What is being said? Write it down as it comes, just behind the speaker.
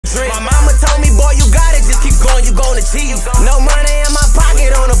drink. My mama told me, boy, you got it, just keep going, you gon' achieve. No money in my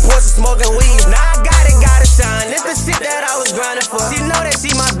pocket on the porch, smoking weed. Now I gotta shine. This the shit that I was grinding for. She know that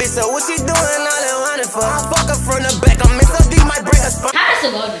she my bitch, so what she doing all that running for? I fuck her from the back, I'm so deep, might break her spine. How does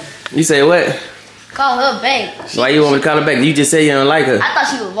it go? You say what? Call her babe. Why you want me to call her back? You just say you don't like her. I thought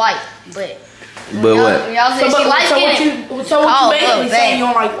she was white, but what? Y'all said she light skinned. So what you basically saying you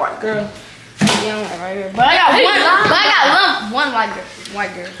don't like white girl? But I got one white girl.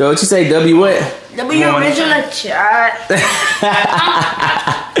 So what you say, W what? W original chat.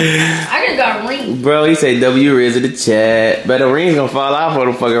 I just got a ring. Bro, he say W is in the chat. But the ring's gonna fall off on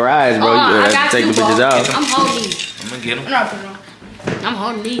the fucking rise, bro. You have to take the bitches off. I'm holding these. I'm gonna get them. I'm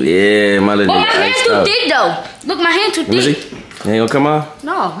holding these. Yeah, my little my hand too thick though. Look, my hand too thick. You ain't gonna come off?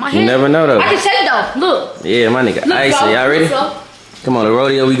 No, my hand. You never know though. I can say though. Look. Yeah, my nigga. Ice, y'all ready? Come on, the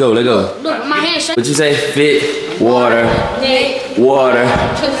rodeo we go. Let's go. Look, my hand shake. What you say? Fit, water, water,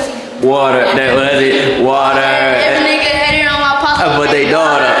 water. That was it. Water. Every nigga had it on my pocket. But they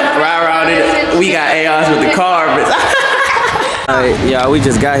daughter. Right around it. We got ARs with the carbons. Alright, y'all, we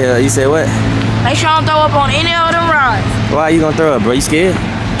just got here. You say what? Make sure I don't throw up on any of them rides. Why you gonna throw up, bro? You scared?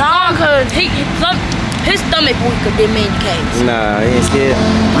 Nah, cause his stomach weaker than me in the case. Nah, he ain't scared.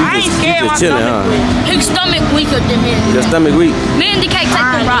 I ain't scared. You just chilling, huh? His stomach weaker than me. Your stomach weak? Me and the cake take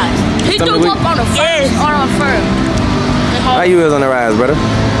the rides. He threw up on the first or on first. How you is on the rise, brother?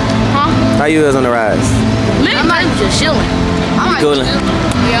 Huh? How you is on the rise? Me, I'm just chilling. You coolin'?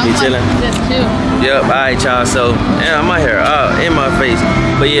 Yeah, you chilling? Just chill. Yep, alright y'all, so, I'm out here, in my face.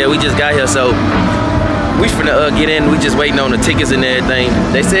 But yeah, we just got here, so we finna get in. We just waiting on the tickets and everything.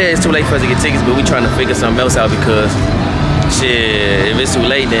 They said it's too late for us to get tickets, but we trying to figure something else out because shit, if it's too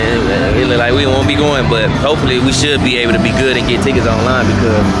late, then it look like we won't be going. But hopefully we should be able to be good and get tickets online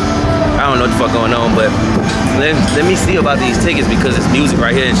because I don't know what the fuck going on. But let me see about these tickets because it's music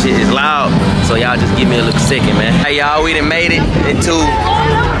right here and shit is loud. So y'all just give me a little second, man. Hey y'all, we done made it into the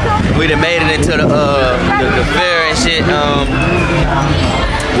fair and shit.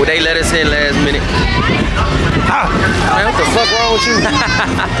 Well, they let us in last minute. Man, what the fuck wrong with you?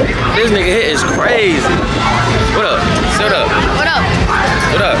 This nigga here is crazy. What up? Shut up. What up?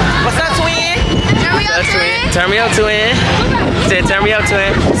 What up? What's up, twin? Turn me up, twin. Turn me up, twin. He said, turn me up,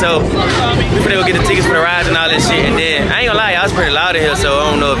 twin. So, we finna go get the tickets for the rides and all that shit. And then, I ain't gonna lie, y'all was pretty loud in here, so I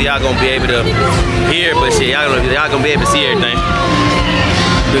don't know if y'all gonna be able to hear, but shit, y'all gonna be able to see everything.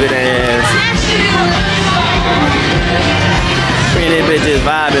 Look at that ass. This bitch just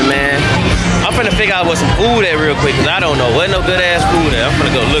vibing, man. I'm finna figure out what some food at real quick, cause I don't know what no good ass food at. I'm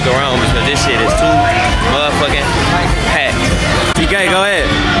finna go look around because this shit is too motherfucking packed. TK, go ahead.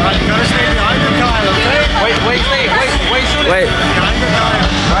 Wait. Right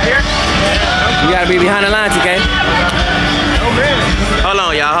here? You gotta be behind the line, TK. Hold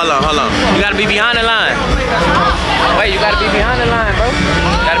on, y'all. Hold on. You gotta be behind the line. Wait, you gotta be behind the line, bro.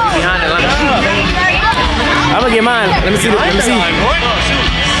 You gotta be behind the line. I'm gonna get mine. Let me see.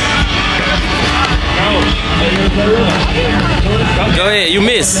 Go ahead, you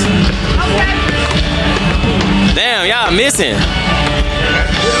miss. Damn, y'all missing.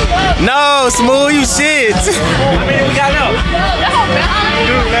 No, Smooth, you shit. How many we got now?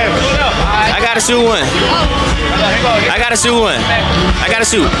 I gotta shoot one. I gotta shoot one.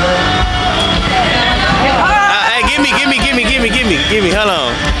 Hey, give me. Hold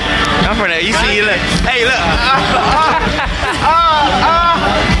on. I'm from there. You see, you look. Hey, look.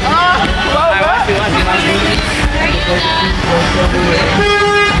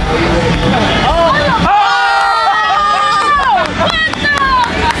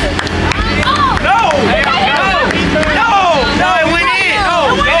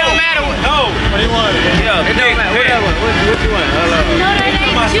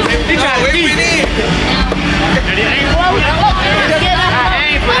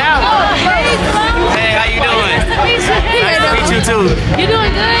 You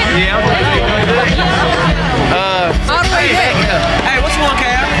doing good? Yeah, I'm doing good. All the way back. Hey, which one,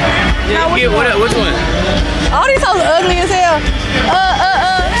 Cal? Yeah, which one? All these hoes ugly as hell.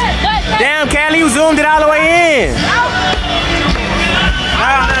 Damn, Callie, you zoomed it all the way in.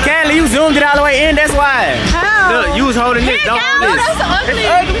 Callie, you zoomed it all the way in, that's why. How? Look, you was holding this, don't hold this. That's ugly.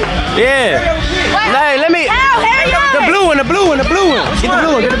 Yeah. Hey, let me. The blue one. Get the blue one.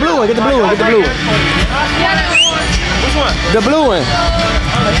 Which one? The blue one.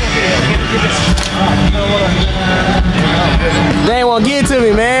 They ain't want to give it to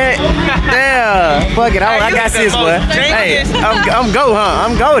me, man. Damn. Fuck it. I got this, boy. Hey, I'm go, huh?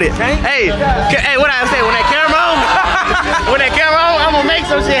 I'm goated. Hey, what I say? When that camera on, I'm gonna make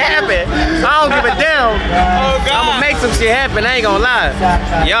some shit happen. I don't give a damn. I'm gonna make some shit happen. I ain't gonna lie.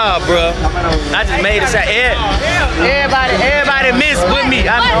 Y'all, bro. I just made a shot. Everybody missed with me.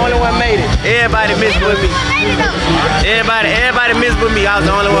 I'm the only one made it. Everybody missed with me. Everybody missed with me. I was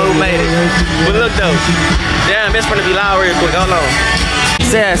the only one who made it. But look though. Damn, it's gonna be loud real quick. Hold on.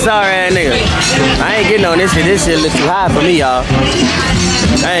 Sad, sorry ass nigga. I ain't getting on this shit. This shit look too high for me, y'all.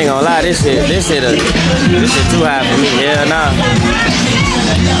 I ain't gonna lie, this shit too high for me. Hell nah.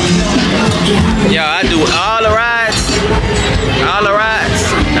 Yo, I do all the rides.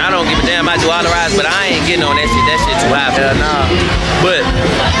 I don't give a damn. I do all the rides, but I ain't getting on that shit. That shit too high. Hell nah. But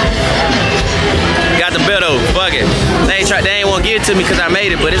got the bill though. Fuck it. They ain't want to give it to me because I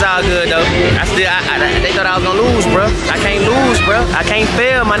made it, but it's all good though. They thought I was gonna lose, bro. I can't lose, bro. I can't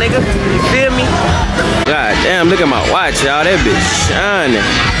fail, my nigga. You feel me? God damn, look at my watch, y'all. That bitch shining.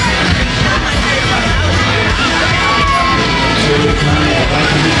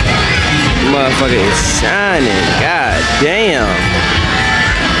 Motherfucker is shining. God damn.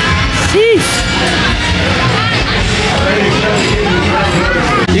 Sheesh.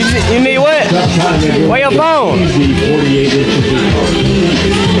 You need what? Where your phone?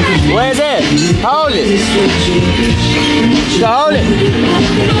 Where is it? Hold it. You hold it.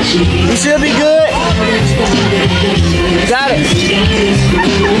 You should be good. Got it.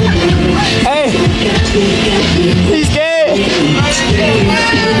 Hey. He's scared.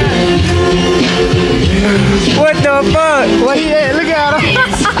 What the fuck? Where he at? Look at him.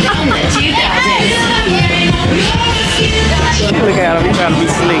 Look at him, he trying to be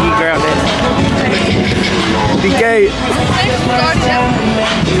slick. He grabbed that. Be gay.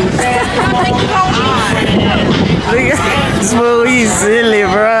 Look at Smooth, he's silly,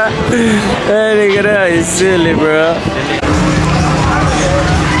 bro. That nigga there is silly, bro.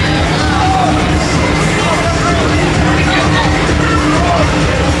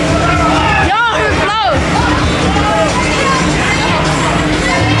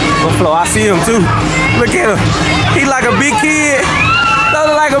 Flo, I see him too. Look at him. He like a big kid.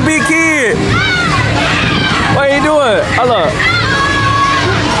 Look like a big kid. What are you doing? Hold up.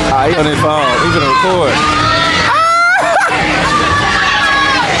 Ah, he on his phone. He's gonna record.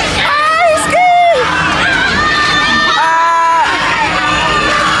 He's scared.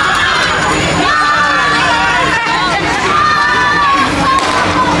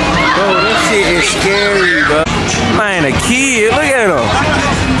 Bro, this shit is scary, bro. Man, a kid. Look at him.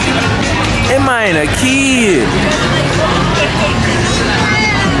 That man a kid.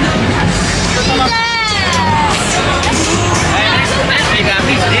 You got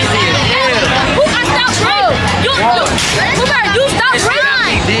me dizzy as hell. You stop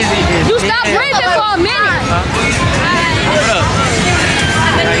breathing. You stop breathing for a minute. What up?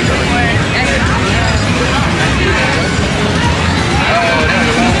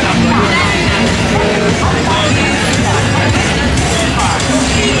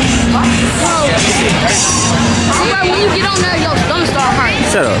 When you get on there, your stomach start hurting.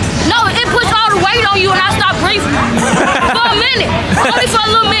 Shut up. No, it puts all the weight on you and I stop breathing. For a minute. Only for a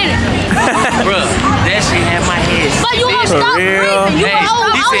little minute. Bruh, that shit had my head. But you won't stop breathing. You hey,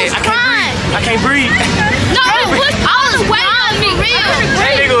 were he said, crying. I can't breathe. No, it pushed all the weight on me.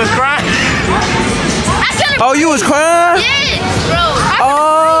 That nigga was crying. I couldn't Oh, you was crying? Yes, bro. I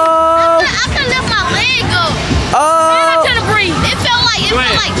couldn't lift my leg up. And I couldn't breathe. It felt like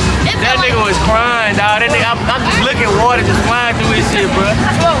that nigga was crying, dog. That nigga, I'm just looking at water just flying through his shit, bro.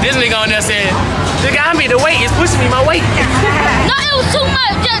 This nigga on there said, nigga, I mean the weight is pushing me, my weight. No, it was too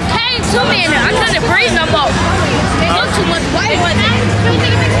much. Just came to me and I couldn't breathe no more. It was too much weight.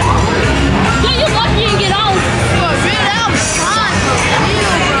 Yeah, you lucky you get on. I was crying.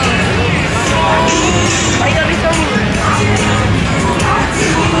 Why you gotta be so rude?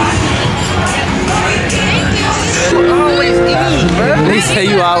 Always eating, bro. They say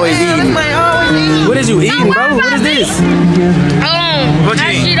you always eating. What is you eating, bro? What is this? What you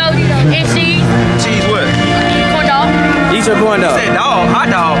eating? And cheese. Cheese what? Corn dog. Eat your corn dog. You said dog, hot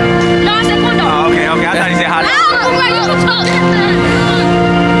dog. No, I said corn dog. Oh, okay. I thought you said hot dog.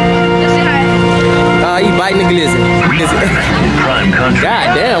 He biting the glizzy. God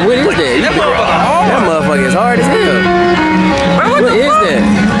damn, what is that? That motherfucker is hard as hell. What is that?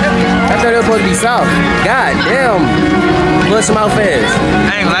 I thought it was supposed to be soft. God damn. Bust him out fast.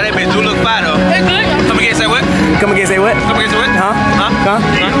 I ain't gonna lie, that bitch do look fire though. It's good. Come again, say what? Come again, say what? Come again, say what? Huh? Huh?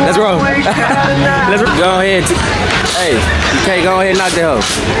 Let's roll. Let's roll. Go ahead. Hey, okay, go ahead and knock that hoe.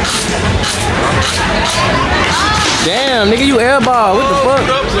 Damn, nigga, you airball. What the fuck?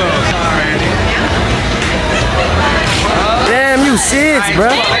 Damn, you shits, bro.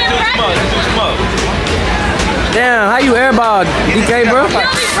 Damn, how you airball, DK, bro? You don't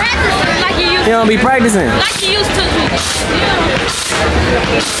be practicing like you used to. You don't be practicing. Like you used to be.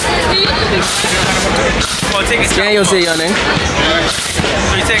 Scan your shit, young nigga.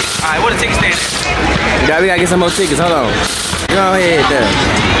 Alright, what a ticket stand? We gotta get some more tickets. Hold on. Go ahead there.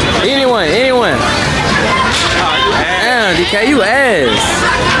 Anyone. Damn, DK, you ass.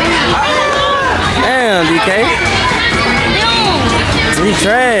 Damn, DK. You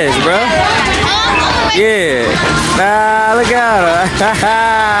trash, bro. Yeah. Nah, look at her.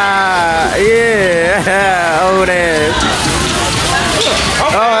 Yeah. Over there.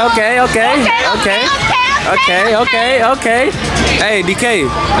 Oh, okay. Hey, DK.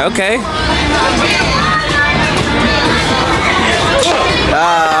 Okay.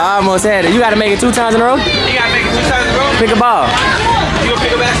 I almost had it. You gotta make it 2 times in a row? You gotta make it 2 times in a row? Pick a ball. You gonna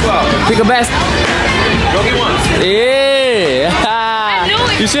pick a basketball? Pick a basket. Go get one. Yeah.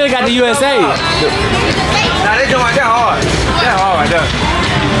 You should have got the USA. Nah, they doing like that hard. That hard right there.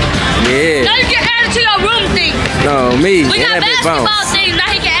 Yeah. Now you can add it to your room thing. No, me. We got basketball thing.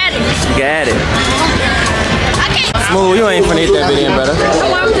 Now he can add it. You can add it. Okay. Smooth, you ain't finna hit that bit in, brother.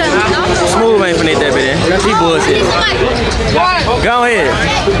 Smooth ain't finna hit that bit in. That's he bullshit. Go ahead.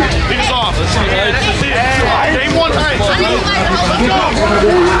 Beat us off. Let's see. Game one.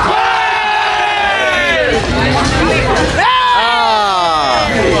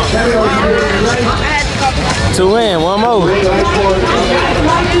 To win, one more.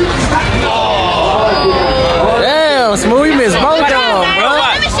 Damn, Smooth, you missed both of them, bro.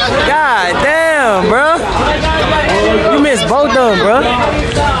 God damn, bro. You missed both of them, bro.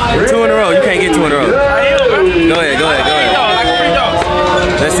 2 in a row. You can't get 2 in a row. Go ahead.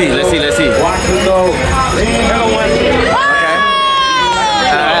 Let's see. Okay.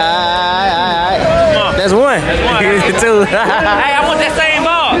 Alright. That's 1. 2. Hey, I want that same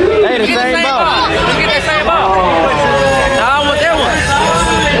ball. Hey, the same ball. Let's get that same ball. No, I want that one.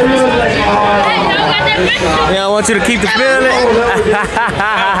 They don't want you to keep the feeling.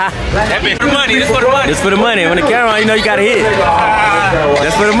 That been for the money. This for the money. It's for the money. When the camera on, you know you gotta hit.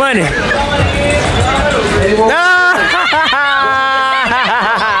 That's for the money.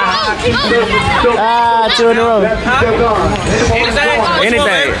 Ah, 2 in a row.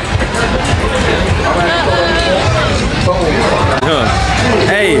 Anything.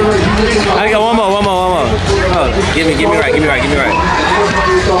 Hey, I got one more. Oh, give me right.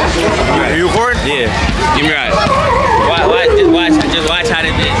 You recording? Yeah, give me right. Just watch how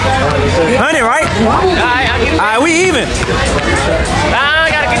they did. 100, right? Alright, we even. I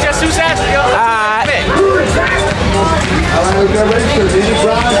gotta get your shoe size.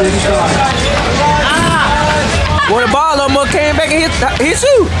 Well, the ball almost came back and hit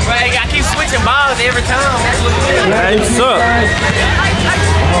you. Right, I keep switching balls every time. That's what it is. Man, you suck.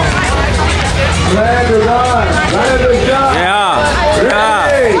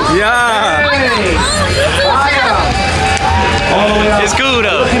 Yeah. It's cool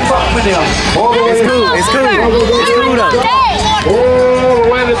though. It's cool though.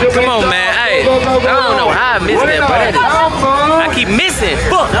 Come on, man. Hey, I don't know how I missed that, but I keep missing.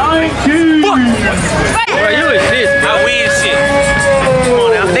 Fuck. Bro, you a shit. I win shit. Come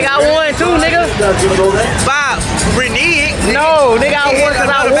on now. Nigga, I won too, nigga. Bob, Renee. No, nigga, I won because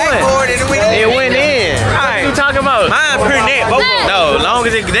I won. It went in. What you talking about? Mine pretty net, both of them. No, long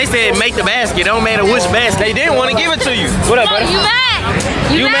as they said make the basket, don't matter which basket. They didn't want to give it to you. What up, brother? You mad?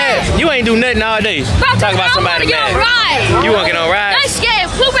 You mad? You ain't do nothing all day. Bro, Talk about somebody mad. You want to get on rides? They scared.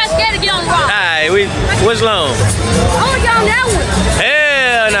 Bluegrass scared to get on the ride. Alright, what's long? I only got on that one.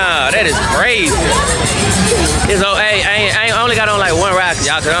 Hell nah, that is crazy. It's hey, I only got on like 1 ride,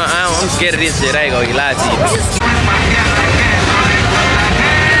 y'all, cause I'm scared of this shit. I ain't gonna lie to you.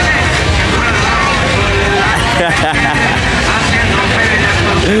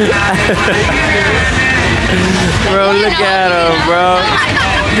 Bro, look at him, bro.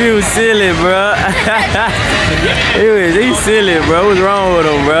 You silly, bro. He silly, bro. What's wrong with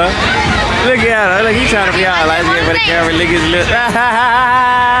him, bro? Look at him. Look, he trying to be all light skin for the camera. Look his lip.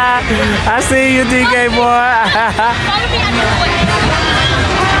 I see you, DK boy. Follow me, I know the way.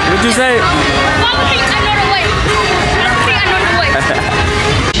 What'd you say? Follow me, I know the way. Follow me, I know the way.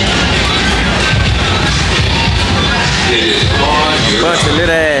 Bunch of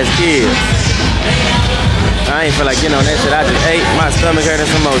little ass kids. I ain't feel like getting on that shit. I just ate. My stomach hurting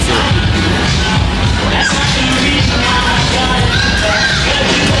some more shit.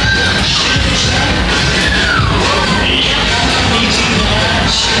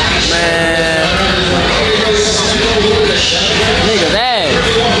 Man. Niggas ass.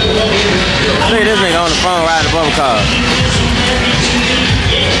 Look at this nigga on the phone riding a bubble car.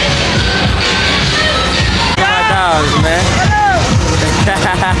 My dogs, man.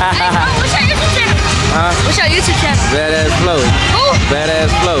 What's your YouTube channel? Huh? What's your YouTube channel? Badazzflo. Who?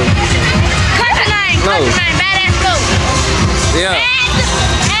 Badazzflo. Country name. Flo. Country name. Badazzflo. Yeah.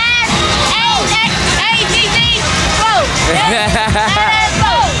 Flo.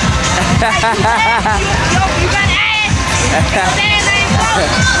 Badazzflo. You got ass. Dad's name Flo.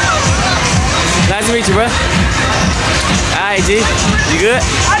 Nice to meet you, bro. Alright, G. You good?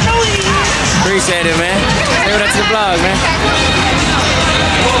 I know he is. Appreciate it, man. Say what up to the vlog, man.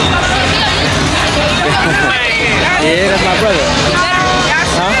 Yeah, that's my brother.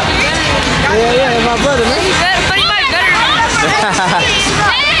 Huh? Yeah, that's my brother, man.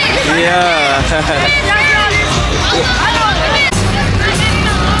 Yeah.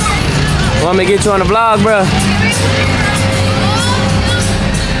 Want me to get you on the vlog, bro?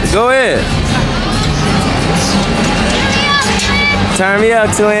 Go ahead. Turn me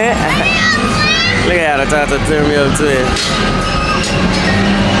up, twin. Look at how I tried to turn me up, twin.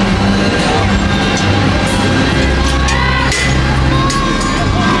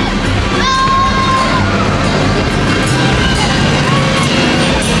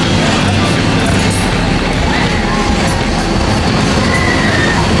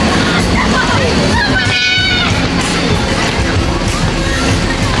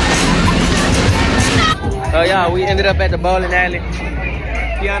 Oh, y'all, we ended up at the bowling alley.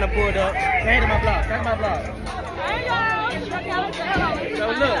 Kianna pulled up. Hey to my vlog. Come to my vlog. So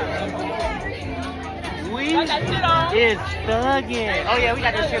look, we is thugging. Oh yeah, we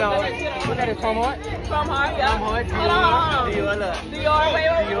got this shit on. What that is, Tom Hart? Tom Hart, yeah. Tom Hart, Dior, look. Dior.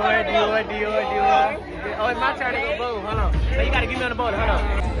 Oh, it's my turn to go bowl. Hold on. So you gotta give me on the bowl. Hold on.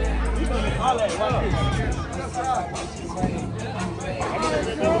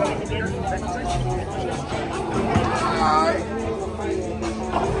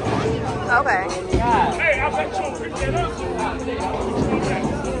 Okay. Hey, I bet you'll pick that up.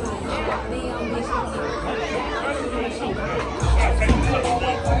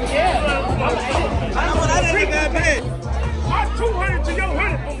 I didn't that big. My 200 to your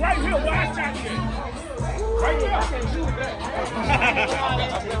 100, but right here, where I shot you at. Right there. I can't shoot that.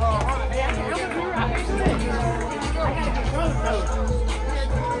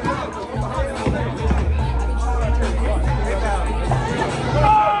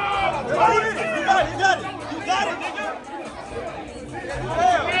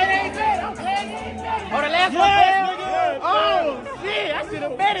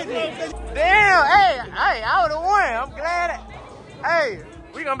 Damn, hey, I would have won. I'm glad. Hey,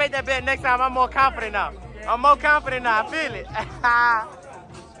 we gonna make that bet next time. I'm more confident now. I feel it.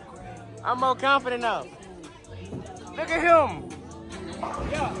 I'm more confident now. Look at him.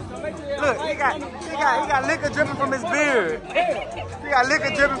 Look, he got liquor dripping from his beard. He got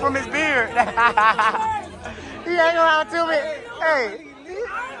liquor dripping from his beard. He hang around to me. Hey.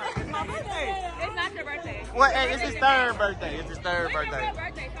 It's not your birthday. What? Hey, it's his third birthday.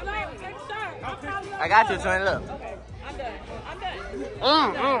 I got you, son. Look. Okay, I'm done.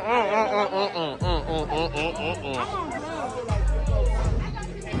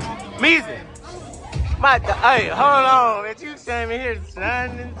 Measy. Hey, hold on, man. You came in here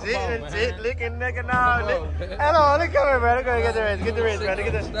shining, shit, licking, nigga, all. Hold on, look at me, bro. Look at the wrist, bro.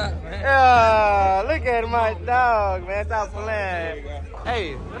 Yeah, look at my dog, man. Stop playing.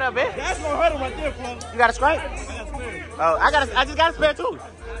 Hey, what up, man? That's gonna hurt him right there, Flo. You got a scrape? Oh, I just got a spare too.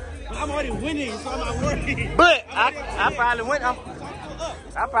 I'm already winning, so I'm not worried. But I probably win.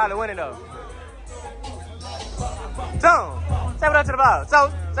 I probably win it though. So, say what up to the ball.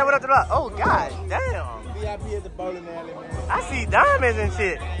 Say what up to the ball. Oh, god damn. VIP at the bowling alley, man. I see diamonds and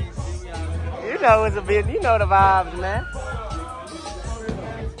shit. You know it's a bit. You know the vibes, man.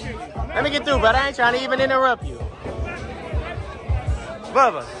 Let me get through, but I ain't trying to even interrupt you.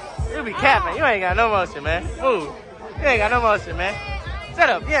 Bubba, you be capping. You ain't got no motion, man. Move. You ain't got no motion, man. Shut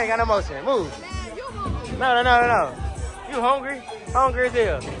up. You ain't got no motion. Move. No. You hungry? Hungry as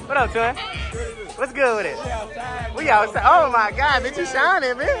hell. What up, twin? What's good with it? We outside. Oh my god, bitch, you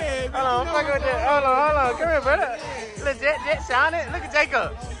shining, man. Hold on, fuck with that. Hold on. Come here, brother. Look, Jet shining. Look at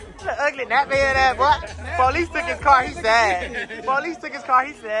Jacob. Look ugly, nappy head boy. Police took his car, he sad.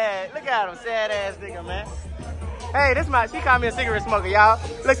 Look at him, sad ass nigga, man. Hey, she called me a cigarette smoker, y'all.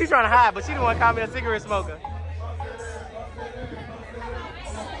 Look, she's trying to hide, but she the one called me a cigarette smoker.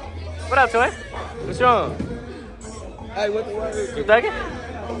 What up, Toy? What's wrong? Hey, what the word? You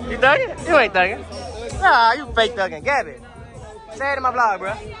thugging? You thugging? You ain't thugging. Nah, you fake thugging. Gabby. Say it in my vlog,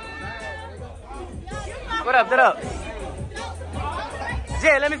 bro. What up? What up?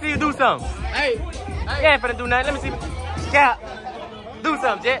 Jay, let me see you do something. Hey. You ain't finna do nothing. Let me see. Yeah. Do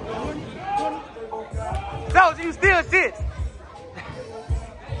something, Jet. No, you still shit.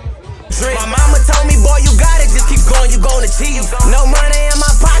 My mama told me, boy, you got it, just keep going, you gonna achieve. No money in my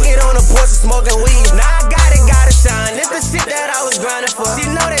pocket on the porch, smoking weed. Now I gotta shine. This the shit that I was grinding for. She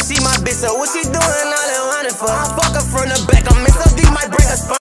know that she my bitch, so what she doing, all that running for?